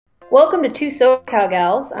Welcome to Two SoCal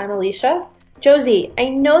Gals. I'm Alicia. Josie, I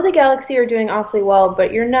know the Galaxy are doing awfully well,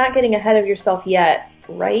 but you're not getting ahead of yourself yet,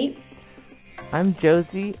 right? I'm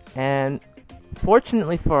Josie, and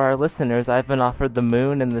fortunately for our listeners, I've been offered the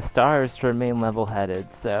moon and the stars to remain level headed,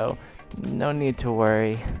 so no need to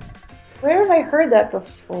worry. Where have I heard that Oh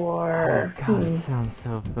before? god, it sounds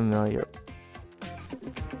so familiar.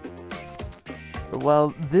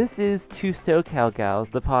 Well, this is Two SoCal Gals,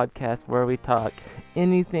 the podcast where we talk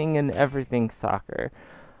anything and everything soccer.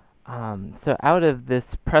 So out of this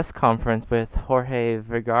press conference with Jorge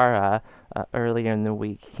Vergara earlier in the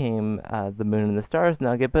week came the Moon and the Stars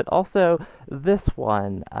nugget, but also this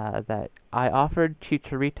one that I offered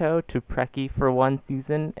Chicharito to Preki for one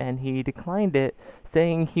season, and he declined it,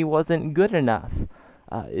 saying he wasn't good enough.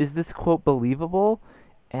 Is this quote believable?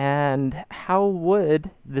 And how would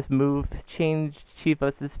this move change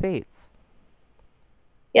Chivas' fates?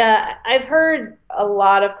 Yeah, I've heard a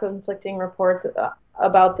lot of conflicting reports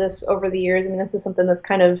about this over the years. I mean, this is something that's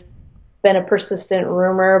kind of been a persistent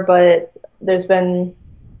rumor, but there's been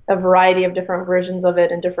a variety of different versions of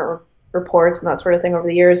it and different reports and that sort of thing over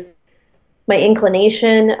the years. My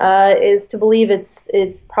inclination is to believe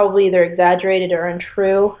it's probably either exaggerated or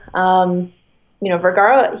untrue.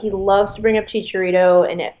 Vergara, he loves to bring up Chicharito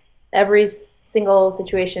in every single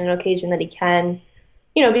situation and occasion that he can.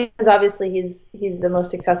 Because obviously he's the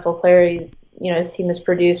most successful player. His team has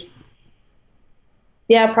produced.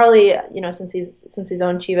 Yeah, probably. Since he's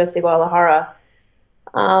owned Chivas de Guadalajara.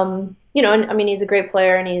 And I mean he's a great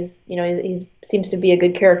player and he seems to be a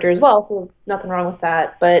good character as well. So nothing wrong with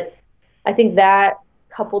that. But I think that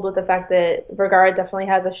coupled with the fact that Vergara definitely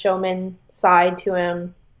has a showman side to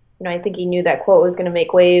him, I think he knew that quote was going to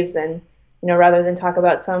make waves, and rather than talk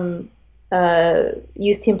about some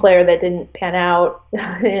youth team player that didn't pan out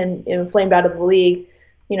and flamed out of the league,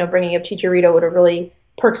 bringing up Chicharito would have really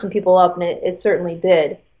perked some people up, and it certainly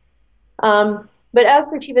did. But as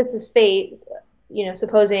for Chivas' fate,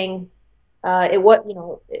 supposing it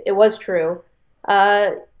was true,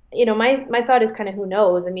 my thought is kind of who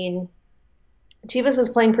knows. I mean, Chivas was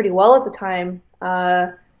playing pretty well at the time,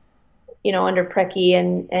 under Preki,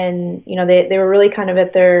 and they were really kind of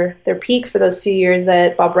at their peak for those few years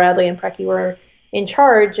that Bob Bradley and Preki were in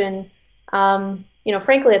charge. And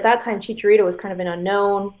frankly, at that time, Chicharito was kind of an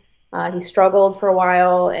unknown. He struggled for a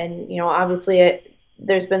while, and obviously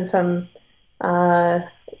there's been some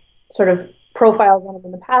sort of profiles on him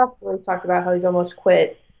in the past where he's talked about how he's almost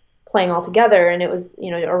quit playing altogether, and it was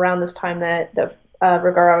around this time that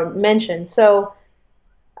Vergara mentioned. So,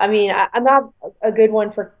 I mean, I'm not a good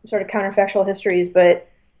one for sort of counterfactual histories, but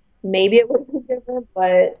maybe it would be different.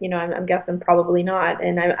 But I'm guessing probably not,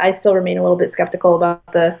 and I still remain a little bit skeptical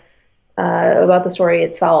about the story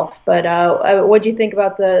itself. But what do you think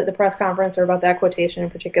about the press conference or about that quotation in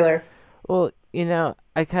particular? Well,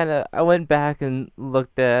 I went back and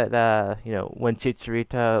looked at when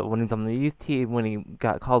Chicharito, when he's on the youth team, when he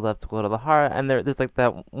got called up to Guadalajara, and there's like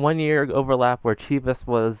that 1 year overlap where Chivas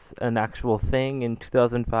was an actual thing in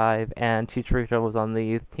 2005 and Chicharito was on the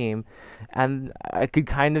youth team, and I could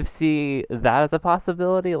kind of see that as a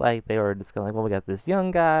possibility. Like they were just kind of like, well, we got this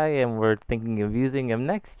young guy and we're thinking of using him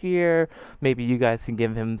next year. Maybe you guys can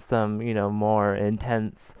give him some, more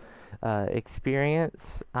intense experience.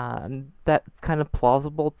 That's kind of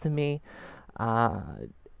plausible to me. Uh,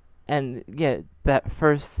 and yeah,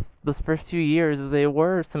 those first few years, they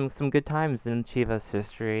were some good times in Chivas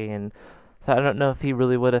history, and so I don't know if he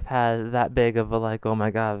really would have had that big of a like, oh my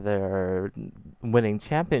God, they're winning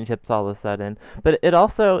championships all of a sudden. But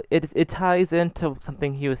it ties into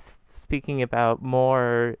something he was speaking about,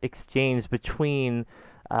 more exchange between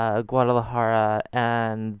Guadalajara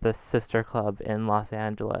and the sister club in Los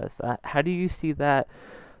Angeles. How do you see that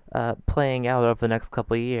playing out over the next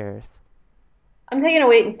couple of years? I'm taking a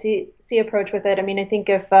wait and see approach with it. I mean, I think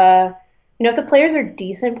if the players are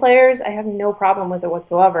decent players, I have no problem with it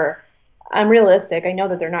whatsoever. I'm realistic. I know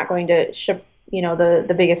that they're not going to ship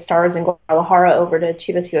the biggest stars in Guadalajara over to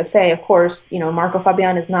Chivas USA. Of course, Marco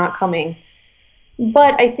Fabian is not coming.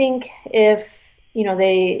 But I think if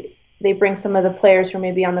they bring some of the players who are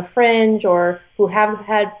maybe on the fringe or who haven't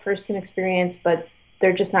had first team experience, but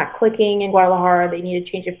they're just not clicking in Guadalajara, they need a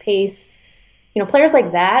change of pace. Players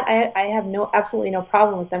like that, I have absolutely no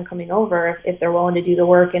problem with them coming over if they're willing to do the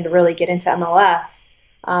work and to really get into MLS.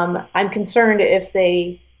 I'm concerned if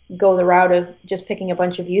they go the route of just picking a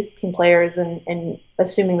bunch of youth team players and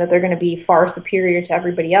assuming that they're going to be far superior to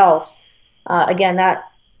everybody else. Again, that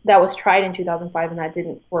was tried in 2005 and that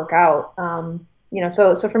didn't work out.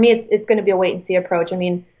 So for me, it's going to be a wait and see approach. I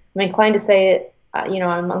mean, I'm inclined to say it.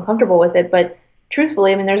 I'm uncomfortable with it, but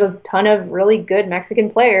truthfully, I mean, there's a ton of really good Mexican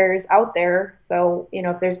players out there. So,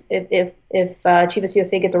 if there's if Chivas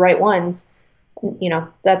USA get the right ones,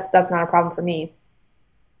 that's not a problem for me.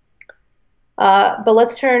 But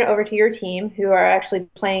let's turn over to your team, who are actually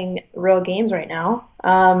playing real games right now,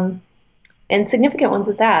 and significant ones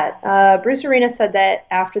at that. Bruce Arena said that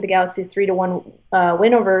after the Galaxy's 3-1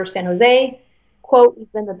 win over San Jose, quote,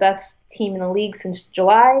 "We've been the best team in the league since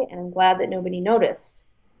July, and I'm glad that nobody noticed."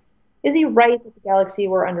 Is he right that the Galaxy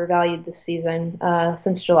were undervalued this season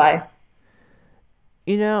since July?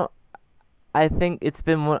 You know, I think it's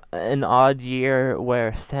been an odd year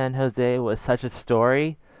where San Jose was such a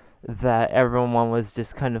story that everyone was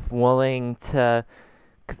just kind of willing to.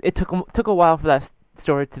 'Cause it took a while for that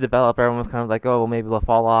story to develop. Everyone was kind of like, oh, well, maybe they'll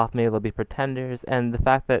fall off, maybe they'll be pretenders, and the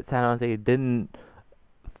fact that San Jose didn't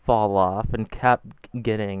fall off and kept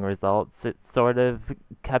getting results, it sort of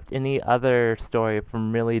kept any other story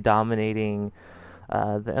from really dominating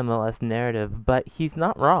the MLS narrative, but he's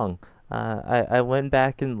not wrong. I went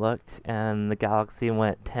back and looked, and the Galaxy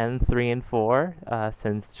went 10-3-4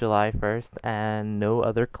 since July 1st, and no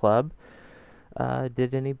other club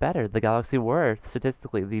did any better. The Galaxy were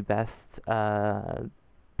statistically the best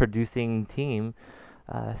producing team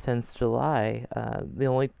since July. The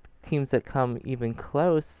only teams that come even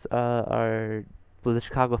close are the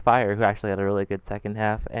Chicago Fire, who actually had a really good second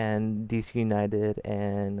half, and DC United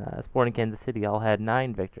and Sporting Kansas City all had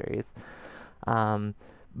 9 victories. Um,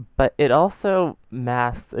 but it also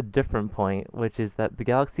masks a different point, which is that the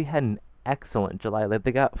Galaxy had an excellent July. Like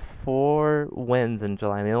they got 4 wins in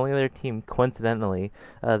July. And the only other team, coincidentally,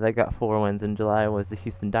 that got 4 wins in July was the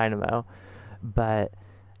Houston Dynamo. But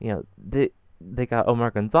they got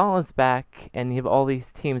Omar Gonzalez back, and you have all these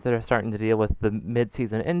teams that are starting to deal with the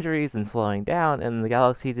mid-season injuries and slowing down, and the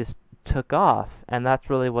Galaxy just took off, and that's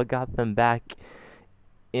really what got them back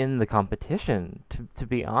in the competition. To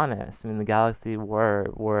be honest, I mean the Galaxy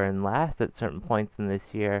were in last at certain points in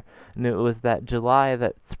this year, and it was that July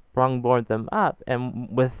that sprungboard them up. And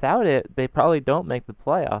without it, they probably don't make the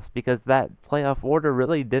playoffs because that playoff order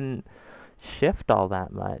really didn't shift all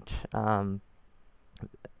that much.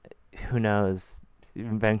 Who knows?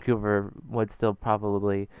 Vancouver would still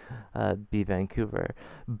probably be Vancouver,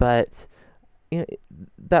 but you know,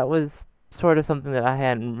 that was sort of something that I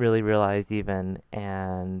hadn't really realized even,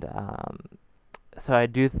 and so I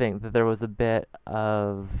do think that there was a bit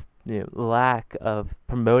of lack of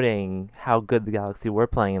promoting how good the Galaxy were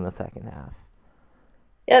playing in the second half.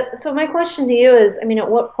 Yeah. So my question to you is, I mean, at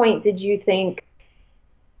what point did you think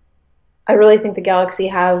I really think the Galaxy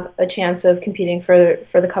have a chance of competing for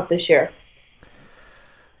the cup this year?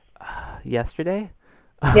 Yesterday,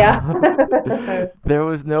 Yeah. there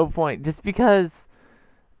was no point just because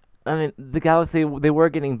I mean, the Galaxy, they were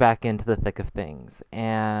getting back into the thick of things,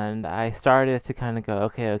 and I started to kind of go,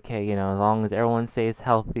 okay, as long as everyone stays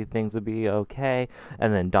healthy, things will be okay.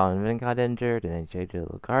 And then Donovan got injured, and then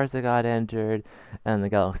JJ Garza got injured, and the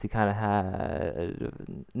Galaxy kind of had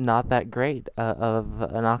not that great of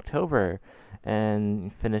an October,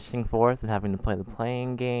 and finishing fourth and having to play the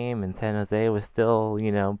playing game, and San Jose was still,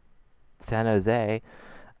 San Jose.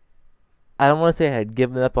 I don't want to say I had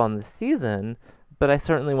given up on the season, but I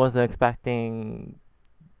certainly wasn't expecting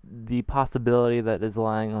the possibility that is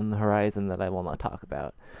lying on the horizon that I will not talk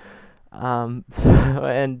about. And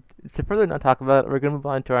to further not talk about it, we're going to move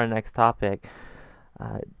on to our next topic.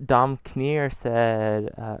 Dom Kinnear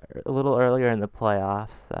said a little earlier in the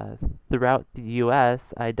playoffs, throughout the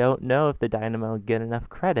U.S., I don't know if the Dynamo get enough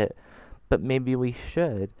credit, but maybe we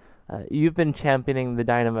should. You've been championing the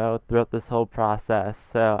Dynamo throughout this whole process,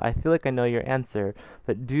 so I feel like I know your answer,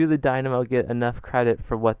 but do the Dynamo get enough credit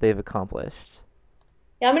for what they've accomplished?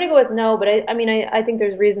 Yeah, I'm gonna go with no, but I mean, I think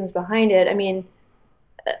there's reasons behind it. I mean,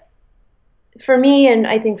 for me, and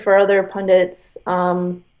I think for other pundits,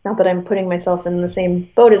 not that I'm putting myself in the same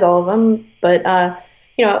boat as all of them, but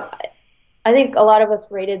you know, I think a lot of us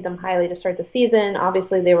rated them highly to start the season.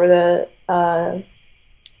 Obviously, they were the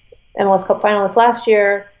MLS Cup finalists last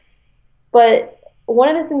year, but one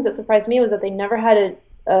of the things that surprised me was that they never had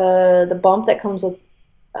the bump that comes with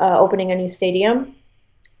opening a new stadium.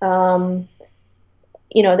 Um,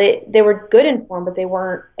 they were good in form, but they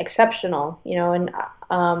weren't exceptional. And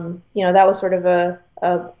that was sort of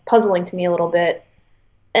a puzzling to me a little bit.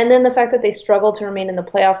 And then the fact that they struggled to remain in the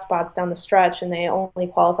playoff spots down the stretch, and they only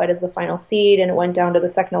qualified as the final seed, and it went down to the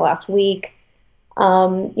second to last week.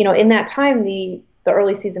 In that time, the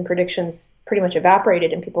early season predictions pretty much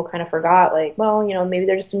evaporated, and people kind of forgot, like, well, maybe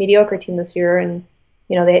they're just a mediocre team this year, and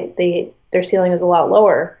their ceiling is a lot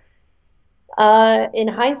lower. In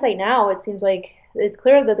hindsight now, it seems like it's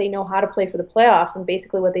clear that they know how to play for the playoffs, and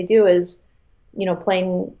basically what they do is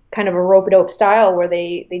playing kind of a rope-a-dope style where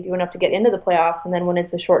they do enough to get into the playoffs, and then when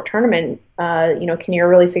it's a short tournament, Kinnear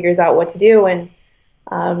really figures out what to do and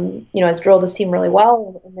has drilled his team really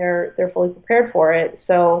well, and they're fully prepared for it.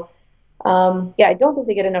 So yeah, I don't think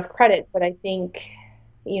they get enough credit, but I think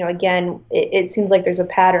again, it seems like there's a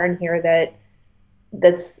pattern here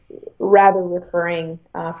that's rather referring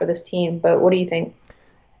for this team. But what do you think?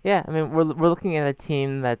 Yeah, I mean we're looking at a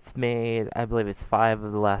team that's made, I believe it's 5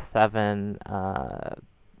 of the last 7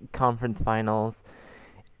 conference finals,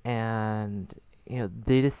 and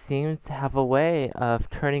they just seem to have a way of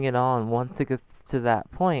turning it on once it gets to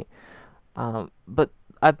that point. But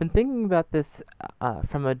I've been thinking about this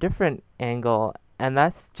from a different angle, and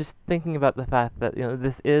that's just thinking about the fact that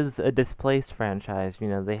this is a displaced franchise.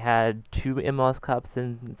 They had 2 MLS Cups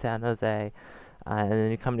in San Jose, and then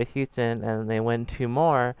you come to Houston and they win 2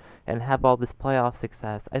 more and have all this playoff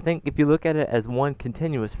success. I think if you look at it as one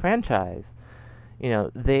continuous franchise,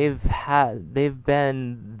 they've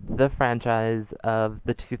been the franchise of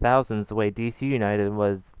the 2000s, the way DC United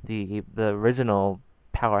was the original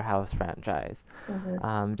powerhouse franchise.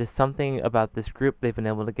 Hmm. Just something about this group, they've been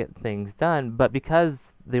able to get things done, but because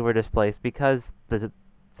they were displaced, because the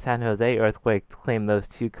San Jose Earthquakes claimed those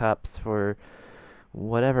 2 cups for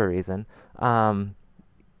whatever reason, um,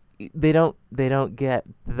 they don't get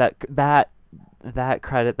that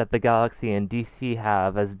credit that the Galaxy and DC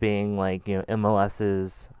have as being like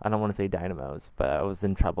MLS's. I don't want to say dynamos, but I was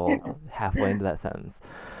in trouble halfway into that sentence.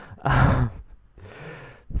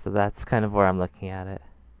 So that's kind of where I'm looking at it.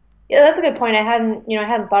 Yeah, that's a good point. I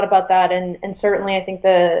hadn't thought about that, and certainly I think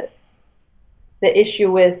the issue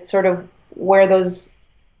with sort of where those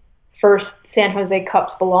first San Jose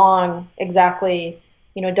Cups belong exactly,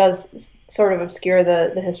 does sort of obscure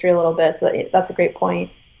the history a little bit. So that's a great point.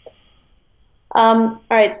 All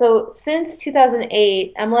right, so since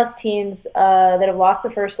 2008, MLS teams that have lost the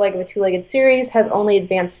first leg of a two-legged series have only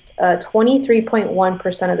advanced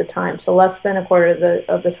 23.1% of the time, so less than a quarter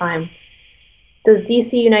of the time. Does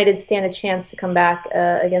DC United stand a chance to come back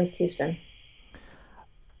against Houston?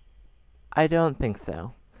 I don't think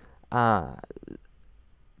so. Uh,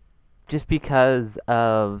 just because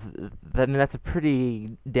of I mean that's a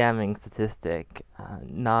pretty damning statistic.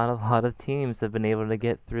 Not a lot of teams have been able to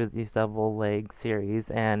get through these double leg series,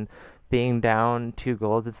 and being down 2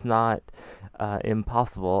 goals, it's not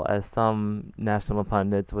impossible, as some national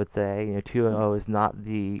pundits would say. 2-0 is not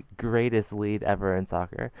the greatest lead ever in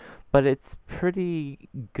soccer, but it's pretty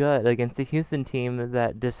good against a Houston team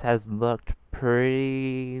that just has looked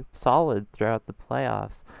pretty solid throughout the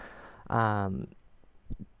playoffs. Um,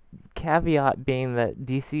 Caveat being that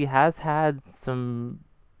DC has had some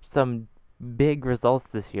big results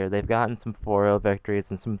this year. They've gotten some 4-0 victories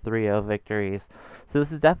and some 3-0 victories. So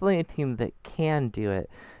this is definitely a team that can do it,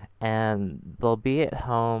 and they'll be at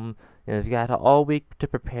home. They've got all week to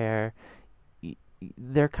prepare.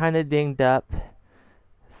 They're kind of dinged up,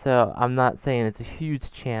 so I'm not saying it's a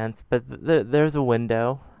huge chance, but there's a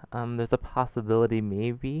window. There's a possibility,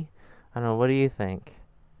 maybe. I don't know. What do you think?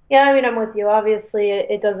 Yeah, I mean, I'm with you. Obviously,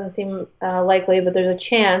 it doesn't seem likely, but there's a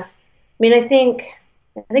chance. I mean, I think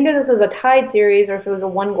if this was a tied series or if it was a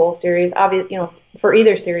one-goal series, for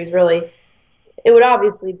either series really, it would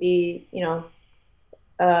obviously be,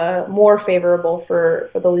 more favorable for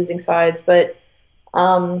the losing sides. But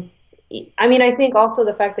um, I mean, I think also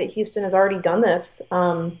the fact that Houston has already done this.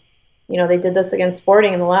 They did this against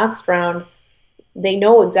Sporting in the last round. They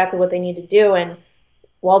know exactly what they need to do, and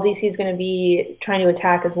while DC is going to be trying to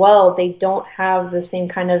attack as well, they don't have the same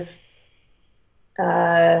kind of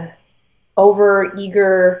uh, over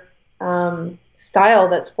eager style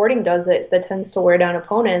that Sporting does that tends to wear down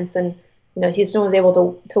opponents. And Houston was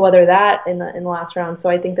able to weather that in the last round. So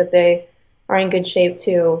I think that they are in good shape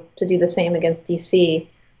to do the same against DC.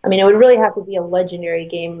 I mean, it would really have to be a legendary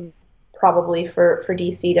game probably for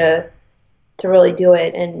DC to really do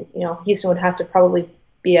it, and Houston would have to probably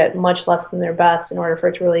be at much less than their best in order for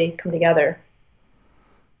it to really come together.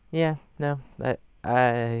 Yeah, no,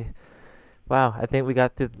 I wow, I think we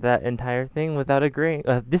got through that entire thing without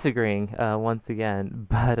disagreeing once again.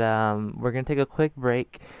 But we're gonna take a quick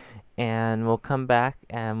break, and we'll come back,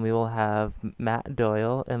 and we will have Matt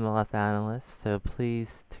Doyle, MLS analyst. So please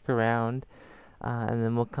stick around, and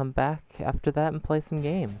then we'll come back after that and play some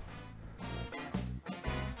games.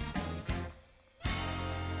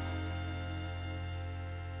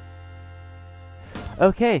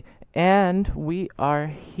 Okay, and we are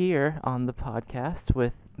here on the podcast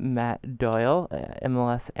with Matt Doyle,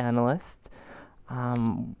 MLS analyst.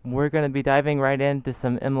 We're going to be diving right into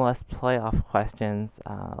some MLS playoff questions.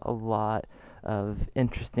 A lot of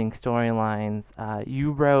interesting storylines.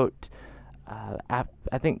 You wrote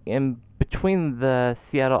I think in between the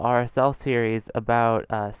Seattle RSL series about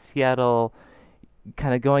Seattle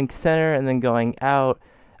kind of going center and then going out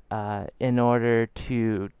in order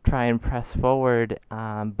to try and press forward,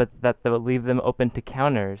 but that would leave them open to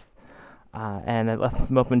counters. And it left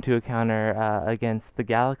them open to a counter against the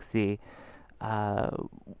Galaxy. Uh,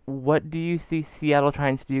 what do you see Seattle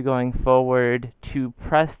trying to do going forward to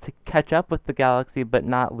press to catch up with the Galaxy, but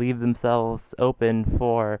not leave themselves open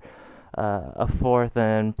for a fourth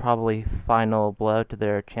and probably final blow to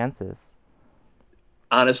their chances?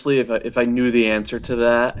 Honestly, if I knew the answer to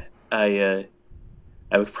that, I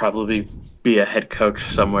would probably be a head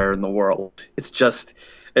coach somewhere in the world. It's just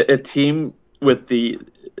a team with the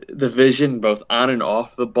vision both on and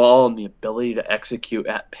off the ball and the ability to execute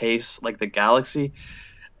at pace like the Galaxy.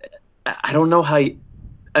 I don't know how.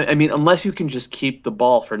 I mean, unless you can just keep the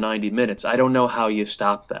ball for 90 minutes, I don't know how you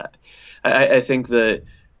stop that. I think the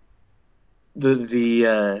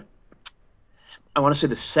I want to say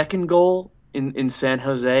the second goal in San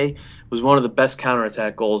Jose was one of the best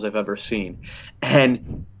counterattack goals I've ever seen.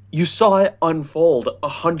 And you saw it unfold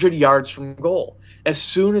 100 yards from goal. As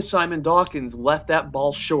soon as Simon Dawkins left that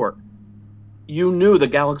ball short, you knew the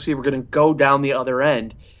Galaxy were going to go down the other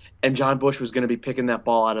end and John Bush was going to be picking that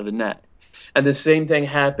ball out of the net. And the same thing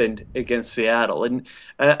happened against Seattle. And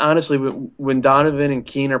honestly, when Donovan and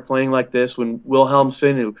Keane are playing like this, when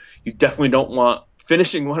Wilhelmsen, who you definitely don't want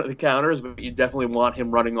finishing one of the counters, but you definitely want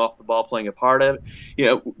him running off the ball, playing a part of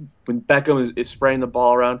it. When Beckham is spraying the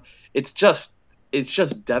ball around, it's just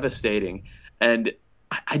devastating. And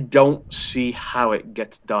I don't see how it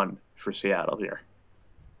gets done for Seattle here.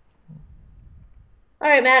 All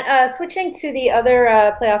right, Matt. Switching to the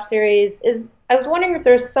other playoff series, is I was wondering if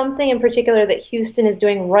there's something in particular that Houston is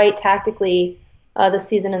doing right tactically this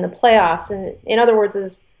season in the playoffs. And in other words,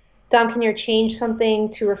 is Dom Kinnear change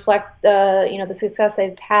something to reflect the success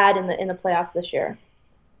they've had in the playoffs this year?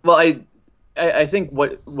 Well, I think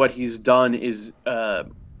what he's done is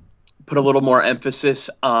put a little more emphasis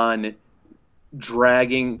on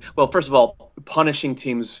dragging. Well, first of all, punishing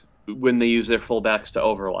teams when they use their fullbacks to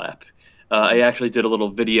overlap. I actually did a little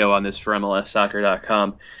video on this for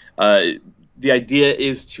MLSsoccer.com. The idea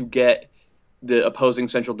is to get the opposing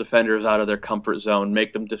central defenders out of their comfort zone,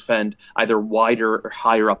 make them defend either wider or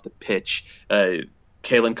higher up the pitch.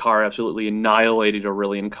 Kalen Carr absolutely annihilated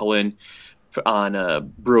Aurelian Collin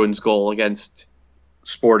on Bruins goal against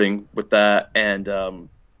Sporting with that, and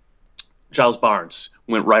Giles Barnes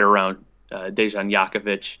went right around Dejan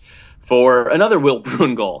Jakovic for another Will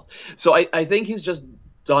Bruin goal. So I think he's just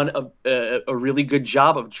done a really good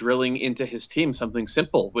job of drilling into his team something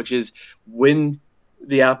simple, which is when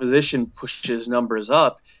the opposition pushes numbers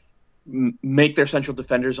up, make their central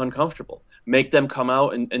defenders uncomfortable, make them come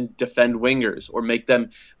out and defend wingers, or make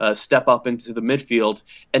them step up into the midfield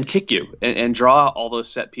and kick you and draw all those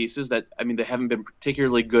set pieces that, I mean, they haven't been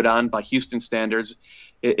particularly good on by Houston standards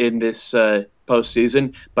in this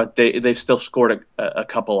postseason, but they've still scored a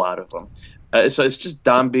couple out of them. So it's just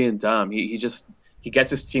Dom being Dom. He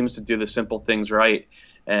gets his teams to do the simple things right,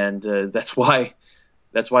 and that's why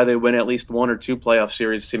they win at least one or two playoff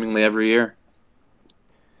series seemingly every year.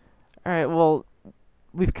 All right, well,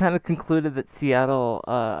 we've kind of concluded that Seattle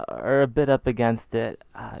are a bit up against it.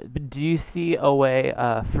 But do you see a way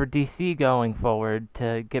for DC going forward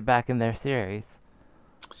to get back in their series?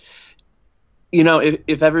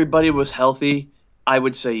 If everybody was healthy, I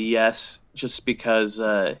would say yes, just because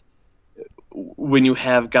when you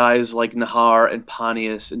have guys like Nahar and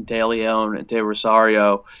Pontius and De Leon and De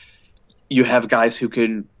Rosario, you have guys who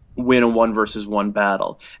can win a one versus one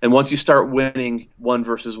battle. And once you start winning one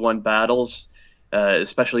versus one battles,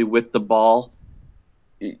 especially with the ball,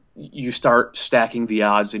 you start stacking the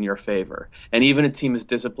odds in your favor. And even a team as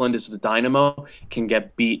disciplined as the Dynamo can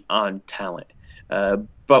get beat on talent.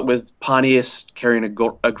 But with Pontius carrying a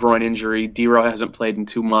groin injury, Dero hasn't played in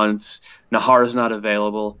 2 months, Nahar is not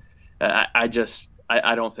available. I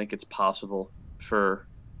don't think it's possible for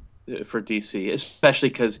DC, especially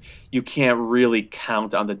because you can't really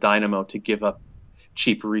count on the Dynamo to give up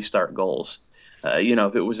cheap restart goals.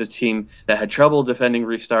 If it was a team that had trouble defending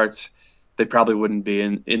restarts, they probably wouldn't be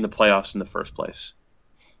in the playoffs in the first place.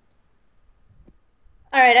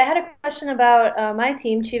 All right, I had a question about my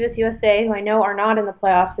team, Chivas USA, who I know are not in the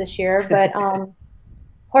playoffs this year, but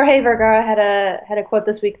Jorge Vergara had a quote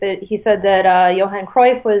this week that he said that Johan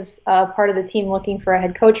Cruyff was part of the team looking for a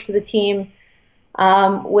head coach for the team,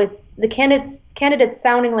 with the candidates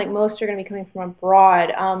sounding like most are going to be coming from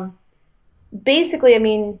abroad. Basically, I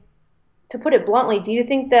mean, to put it bluntly, do you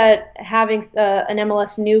think that having an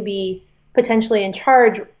MLS newbie potentially in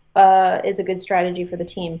charge is a good strategy for the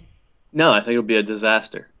team? No, I think it'll be a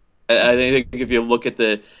disaster. I think if you look at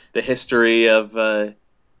the history of the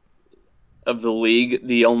league,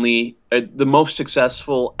 the most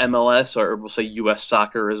successful MLS, or we'll say U.S.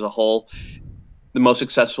 soccer as a whole, the most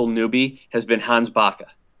successful newbie has been Hans Backe,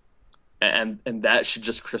 and that should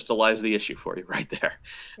just crystallize the issue for you right there.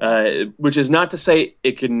 Yeah. Which is not to say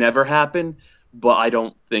it could never happen, but I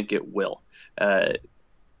don't think it will. Uh,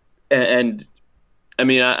 and I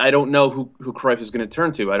mean, I don't know who Cruyff is going to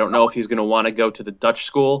turn to. I don't know if he's going to want to go to the Dutch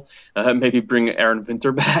school, maybe bring Aaron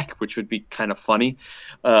Winter back, which would be kind of funny,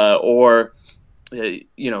 or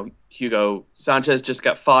Hugo Sanchez just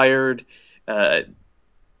got fired. Uh,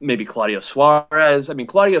 Maybe Claudio Suarez. I mean,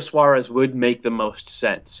 Claudio Suarez would make the most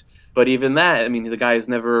sense, but even that, I mean, the guy has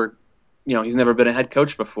never, he's never been a head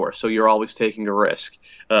coach before, so you're always taking a risk.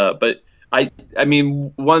 But I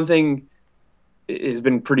mean, one thing has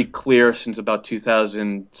been pretty clear since about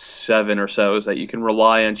 2007 or so is that you can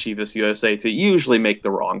rely on Chivas USA to usually make the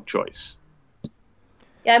wrong choice.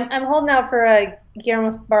 Yeah, I'm holding out for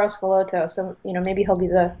Guillermo Barros Schelotto, so maybe he'll be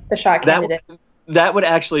the shot That candidate. that would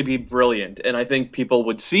actually be brilliant, and I think people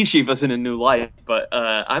would see Chivas in a new light. But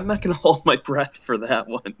I'm not going to hold my breath for that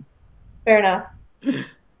one. Fair enough.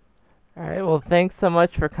 All right. Well, thanks so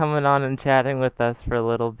much for coming on and chatting with us for a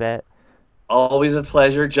little bit. Always a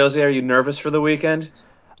pleasure, Josie. Are you nervous for the weekend?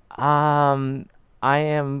 Um, I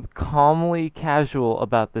am calmly casual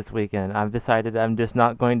about this weekend. I've decided I'm just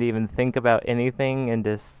not going to even think about anything and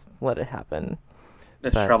just let it happen.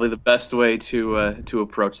 That's But probably the best way to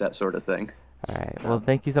approach that sort of thing. all right. Well,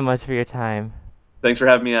 thank you so much for your time. Thanks for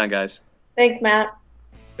having me on, guys. Thanks, Matt.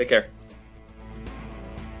 Take care.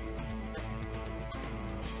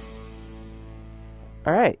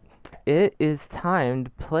 All right. It is time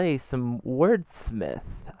to play some Wordsmith.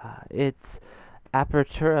 It's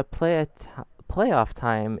Apertura playoff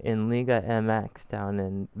time in Liga MX down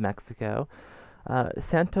in Mexico.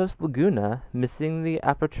 Santos Laguna missing the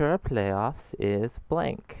Apertura playoffs is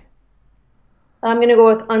blank. I'm going to go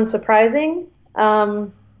with unsurprising.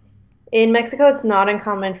 Um, in Mexico, it's not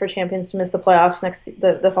uncommon for champions to miss the playoffs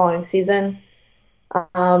the following season.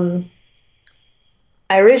 Um,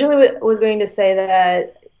 I originally was going to say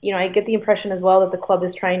that, I get the impression as well that the club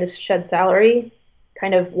is trying to shed salary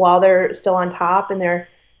kind of while they're still on top, and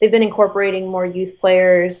they've been incorporating more youth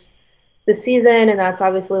players this season, and that's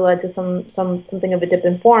obviously led to something of a dip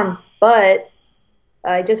in form. But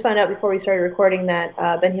I just found out before we started recording that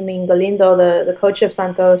Benjamin Galindo, the coach of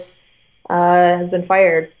Santos, has been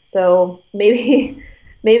fired. So maybe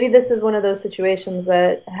maybe this is one of those situations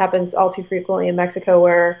that happens all too frequently in Mexico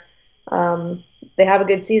where they have a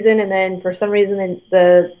good season and then for some reason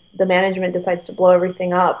the management decides to blow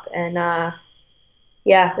everything up. And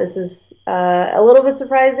yeah, this is a little bit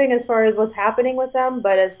surprising as far as what's happening with them,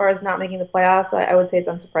 but as far as not making the playoffs, I would say it's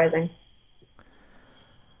unsurprising.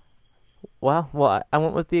 Well, I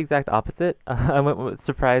went with the exact opposite. I went with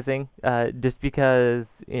surprising, just because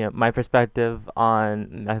my perspective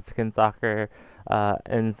on Mexican soccer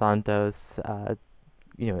and Santos,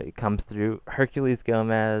 it comes through Hercules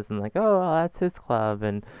Gomez and like, oh, well, that's his club,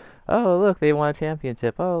 and oh, look, they won a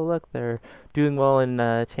championship. Oh, look, they're doing well in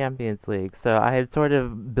Champions League. So I had sort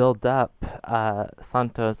of built up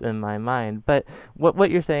Santos in my mind. But what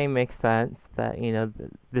you're saying makes sense. That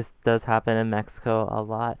this does happen in Mexico a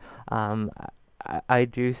lot. Um, I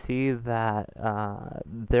do see that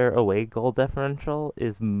their away goal differential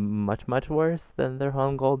is much worse than their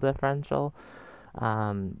home goal differential.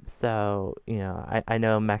 So, I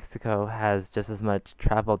know Mexico has just as much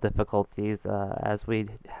travel difficulties as we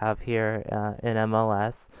have here in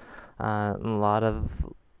MLS. A lot of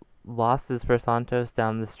losses for Santos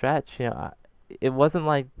down the stretch. It wasn't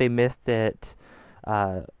like they missed it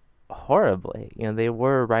uh, horribly. They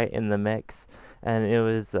were right in the mix, and it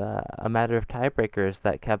was a matter of tiebreakers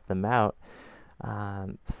that kept them out.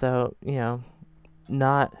 So,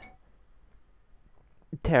 not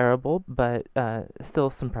terrible, but still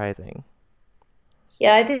surprising.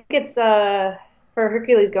 Yeah, I think it's for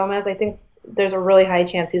Hercules Gomez. I think there's a really high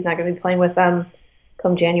chance he's not going to be playing with them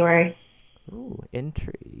come January. Ooh,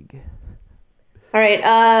 intrigue. All right.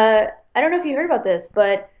 I don't know if you heard about this,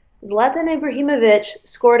 but Zlatan Ibrahimovic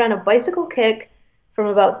scored on a bicycle kick from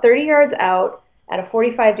about 30 yards out at a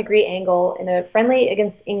 45-degree angle in a friendly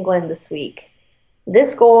against England this week.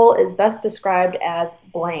 This goal is best described as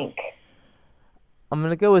blank. I'm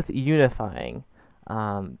gonna go with unifying.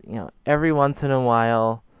 Every once in a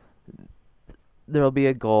while there will be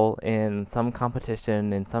a goal in some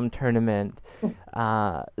competition in some tournament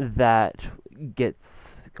that gets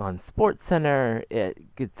on SportsCenter, it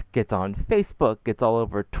gets on Facebook, gets all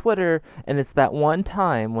over Twitter, and it's that one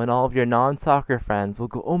time when all of your non-soccer friends will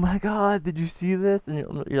go, "Oh my God, did you see this?"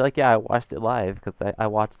 And you're like, "Yeah, I watched it live because I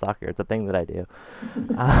watch soccer. It's a thing that I do."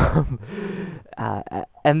 Um,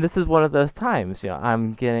 and this is one of those times,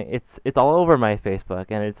 I'm getting it's all over my Facebook,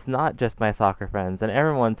 and it's not just my soccer friends, and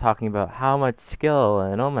everyone's talking about how much skill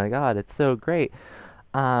and oh my God, it's so great.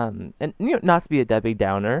 And not to be a Debbie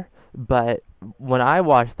Downer, but when I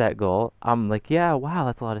watched that goal, I'm like, yeah, wow,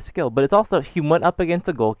 that's a lot of skill. But it's also he went up against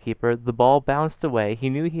a goalkeeper, the ball bounced away. He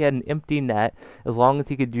knew he had an empty net as long as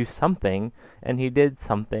he could do something, and he did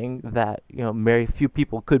something that very few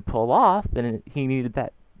people could pull off, and he needed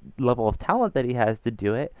that level of talent that he has to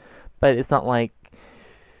do it. But it's not like,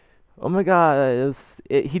 oh my God,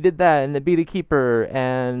 he did that and it beat a keeper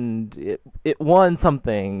and it won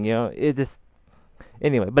something. It just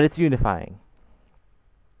anyway. But it's unifying.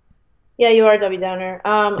 Yeah, you are Debbie Downer.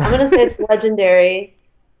 I'm gonna say it's legendary.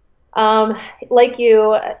 Um, like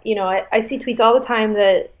you, I see tweets all the time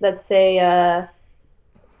that say,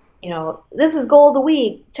 this is goal of the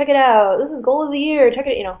week. Check it out. This is goal of the year. Check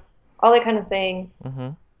it. All that kind of thing.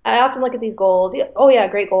 Mhm. I often look at these goals. Yeah, oh yeah,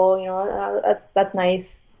 great goal. That's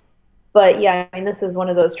nice. But yeah, I mean, this is one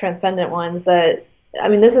of those transcendent ones that I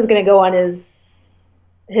mean, this is going to go on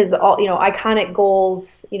his all iconic goals.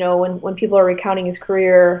 When people are recounting his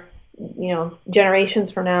career, generations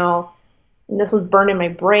from now. And this was burned in my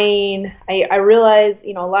brain. I realize,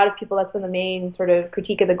 a lot of people, that's been the main sort of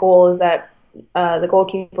critique of the goal is that the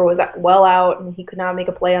goalkeeper was well out and he could not make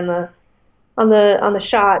a play on the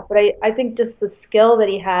shot. But I think just the skill that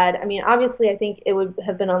he had. I mean, obviously, I think it would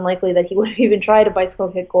have been unlikely that he would have even tried a bicycle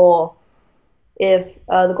kick goal if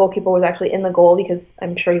the goalkeeper was actually in the goal because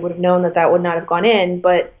I'm sure he would have known that that would not have gone in.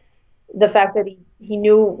 But the fact that he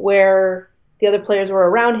knew where the other players were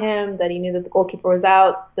around him, that he knew that the goalkeeper was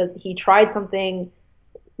out, that he tried something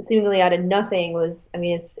seemingly out of nothing was, I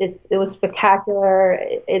mean, it was spectacular.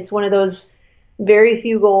 It's one of those very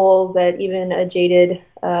few goals that even a jaded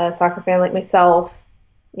soccer fan like myself,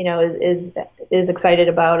 is excited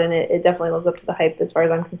about, and it definitely lives up to the hype as far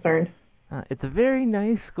as I'm concerned. It's a very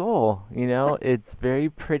nice goal. It's very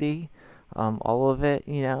pretty. All of it,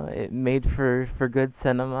 it made for good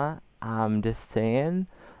cinema. I'm just saying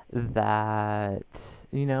that,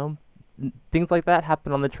 you know, things like that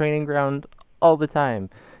happen on the training ground all the time.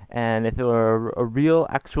 And if it were a real,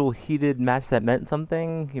 actual heated match that meant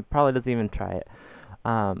something, he probably doesn't even try it.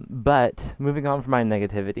 But moving on from my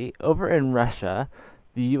negativity, over in Russia,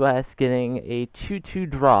 the U.S. getting a 2-2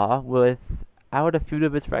 draw without a few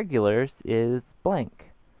of its regulars is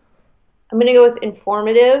blank. I'm going to go with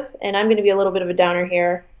informative, and I'm going to be a little bit of a downer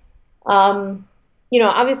here. Um,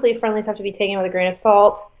 Obviously friendlies have to be taken with a grain of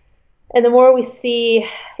salt. And the more we see,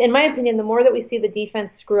 in my opinion, the more that we see the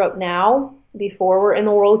defense screw up now, before we're in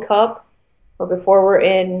the World Cup, or before we're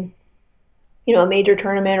in, a major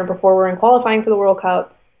tournament, or before we're in qualifying for the World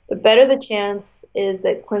Cup, the better the chance is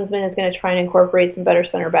that Klinsmann is going to try and incorporate some better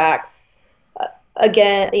center backs.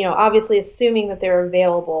 Again, obviously assuming that they're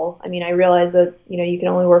available. I mean, I realize that, you can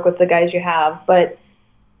only work with the guys you have, but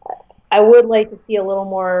I would like to see a little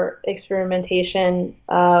more experimentation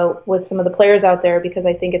with some of the players out there because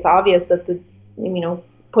I think it's obvious that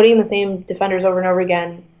putting the same defenders over and over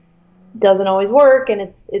again doesn't always work, and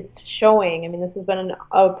it's showing. I mean, this has been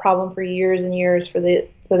a problem for years and years for the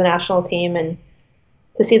national team, and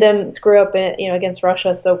to see them screw up, against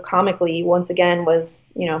Russia so comically once again was,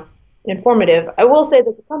 informative. I will say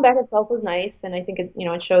that the comeback itself was nice, and I think it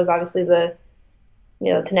shows obviously the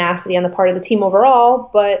tenacity on the part of the team overall.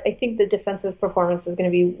 But I think the defensive performance is going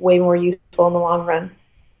to be way more useful in the long run.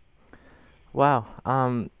 Wow.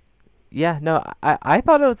 Yeah, no, I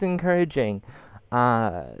thought it was encouraging.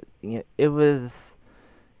 It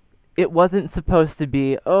wasn't supposed to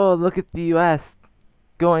be, oh, look at the U.S.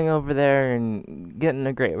 going over there and getting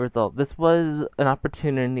a great result. This was an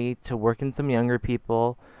opportunity to work in some younger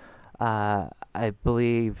people. I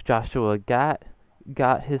believe Joshua got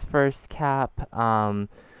his first cap.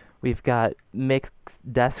 We've got Mix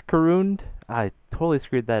Deskerund. I totally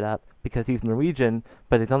screwed that up because he's Norwegian,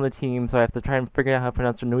 but he's on the team, so I have to try and figure out how to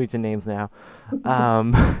pronounce the Norwegian names now.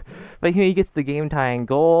 Um, but he gets the game tying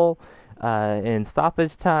goal in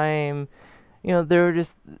stoppage time. There were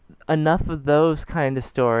just enough of those kind of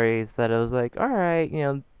stories that I was like, all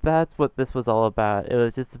right, that's what this was all about. It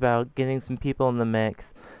was just about getting some people in the mix,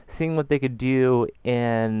 seeing what they could do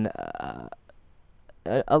in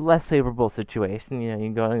a less favorable situation. You're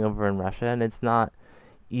going over in Russia, and it's not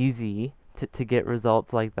easy to get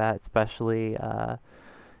results like that, especially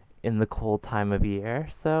in the cold time of year.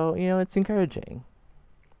 So, it's encouraging.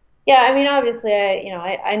 Yeah, I mean, obviously,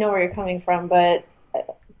 I know where you're coming from, but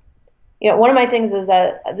one of my things is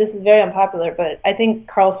that this is very unpopular, but I think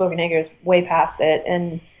Carlos Bocanegra is way past it,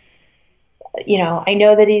 and I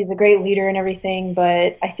know that he's a great leader and everything,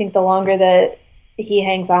 but I think the longer that he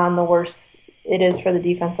hangs on, the worse it is for the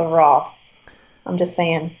defense overall. I'm just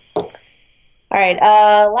saying. All right,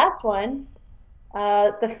 last one.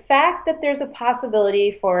 The fact that there's a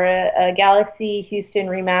possibility for a Galaxy Houston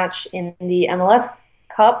rematch in the MLS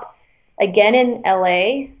Cup again in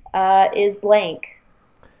LA is blank.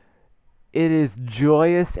 It is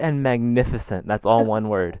joyous and magnificent. That's all one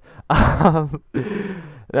word. Um,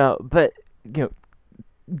 no, but you know,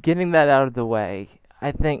 getting that out of the way,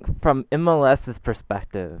 I think from MLS's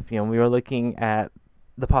perspective, we were looking at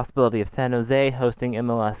the possibility of San Jose hosting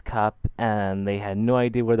MLS Cup, and they had no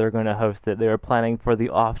idea where they were going to host it. They were planning for the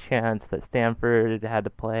off chance that Stanford had to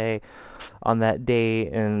play on that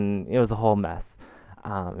date, and it was a whole mess.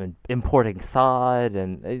 And importing sod,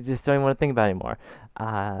 and I just don't even want to think about it anymore.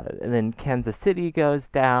 And then Kansas City goes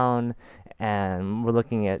down, and we're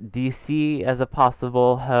looking at DC as a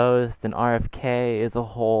possible host, and RFK as a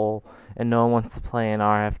whole, and no one wants to play in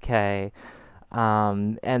RFK.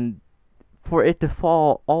 And for it to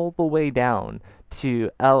fall all the way down to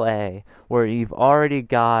LA, where you've already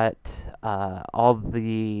got all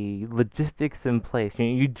the logistics in place.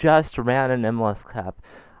 You just ran an MLS Cup.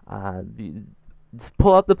 Uh, just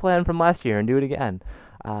pull up the plan from last year and do it again.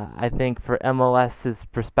 I think for MLS's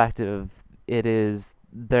perspective, it is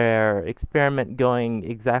their experiment going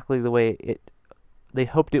exactly the way they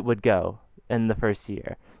hoped it would go in the first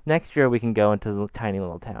year. Next year we can go into the tiny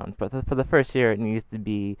little towns, but for the first year it needs to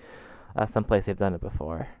be someplace they've done it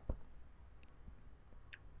before.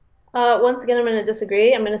 Once again, I'm going to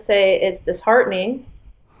disagree. I'm going to say it's disheartening.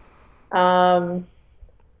 Um,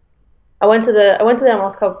 I went to the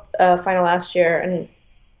MLS Cup final last year, and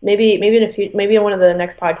maybe in one of the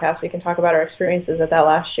next podcasts we can talk about our experiences at that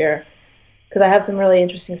last year because I have some really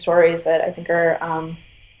interesting stories that I think are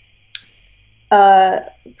uh,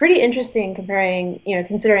 pretty interesting comparing,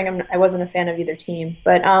 considering I wasn't a fan of either team,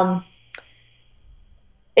 but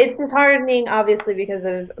it's disheartening obviously because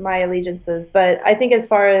of my allegiances. But I think as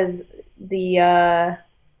far as the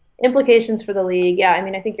implications for the league, yeah, I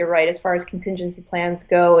mean, I think you're right as far as contingency plans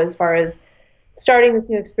go, as far as starting this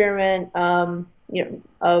new experiment, of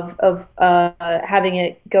having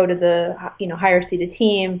it go to the higher seeded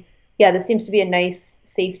team. Yeah, this seems to be a nice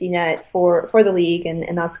safety net for the league,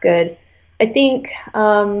 and that's good. I think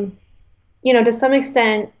to some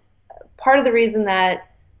extent, part of the reason that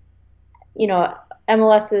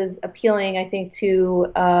MLS is appealing, I think,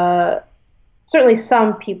 to certainly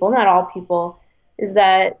some people, not all people, is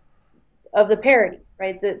that of the parity,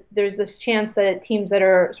 right? That there's this chance that teams that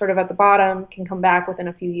are sort of at the bottom can come back within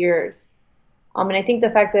a few years. And I think the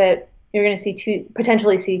fact that you're going to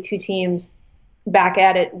potentially see two teams back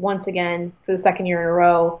at it once again for the second year in a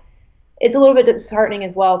row, it's a little bit disheartening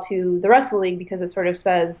as well to the rest of the league because it sort of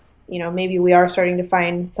says, maybe we are starting to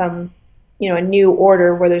find some, a new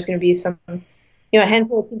order where there's going to be some, a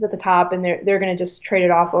handful of teams at the top and they're going to just trade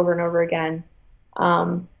it off over and over again.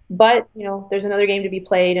 But there's another game to be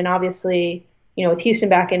played, and obviously, with Houston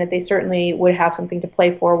back in it, they certainly would have something to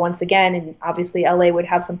play for once again, and obviously LA would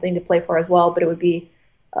have something to play for as well, but it would be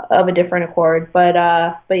of a different accord. But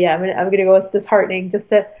yeah, I'm gonna go with disheartening just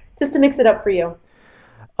to mix it up for you.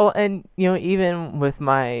 Oh, and even with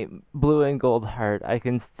my blue and gold heart, I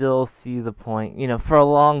can still see the point. For a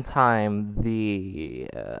long time, the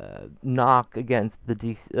knock against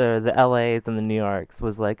the LAs and the New Yorks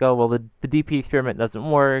was like, oh well, the DP experiment doesn't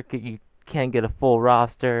work. You can't get a full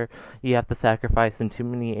roster. You have to sacrifice in too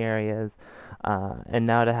many areas. And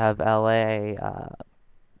now to have LA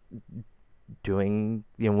doing,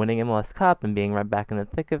 winning MLS Cup and being right back in the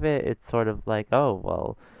thick of it, it's sort of like, oh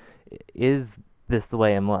well, is this the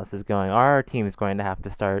way MLS is going? Are our teams going to have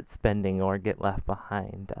to start spending or get left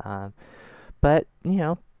behind? But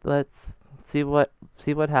let's see what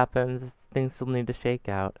happens. Things still need to shake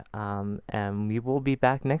out, and we will be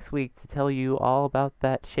back next week to tell you all about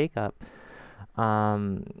that shakeup.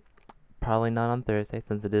 Um, Probably not on Thursday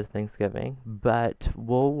since it is Thanksgiving, but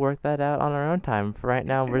we'll work that out on our own time. For right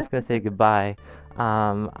now, we're just gonna say goodbye.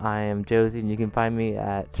 I am Josie, and you can find me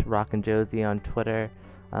at Rockin' Josie on Twitter.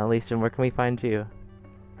 Alicia, where can we find you?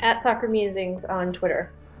 At Soccer Musings on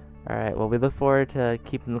Twitter. All right. Well, we look forward to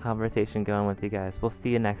keeping the conversation going with you guys. We'll see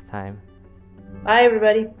you next time. Bye,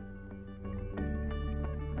 everybody.